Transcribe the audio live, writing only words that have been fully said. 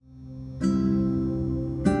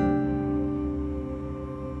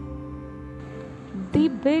The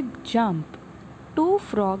big jump. Two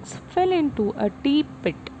frogs fell into a deep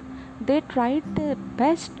pit. They tried their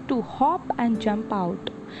best to hop and jump out,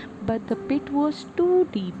 but the pit was too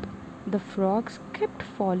deep. The frogs kept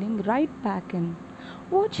falling right back in.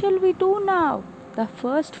 What shall we do now? The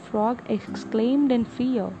first frog exclaimed in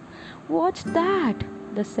fear. What's that?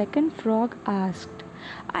 The second frog asked.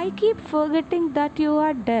 I keep forgetting that you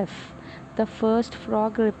are deaf. The first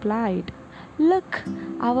frog replied. Look,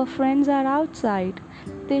 our friends are outside.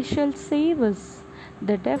 They shall save us.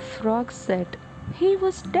 The deaf frog said. He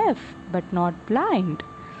was deaf, but not blind.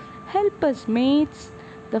 Help us, mates.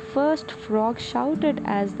 The first frog shouted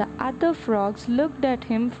as the other frogs looked at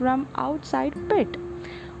him from outside pit.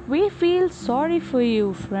 We feel sorry for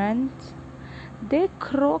you, friends. They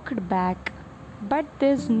croaked back. But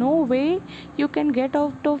there's no way you can get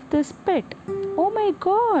out of this pit. Oh my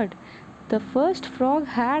God! The first frog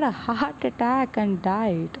had a heart attack and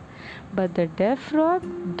died. But the deaf frog,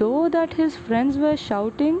 though that his friends were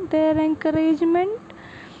shouting their encouragement,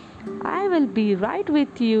 I will be right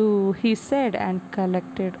with you, he said, and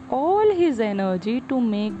collected all his energy to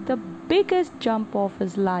make the biggest jump of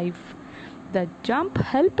his life. The jump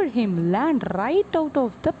helped him land right out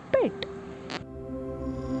of the pit.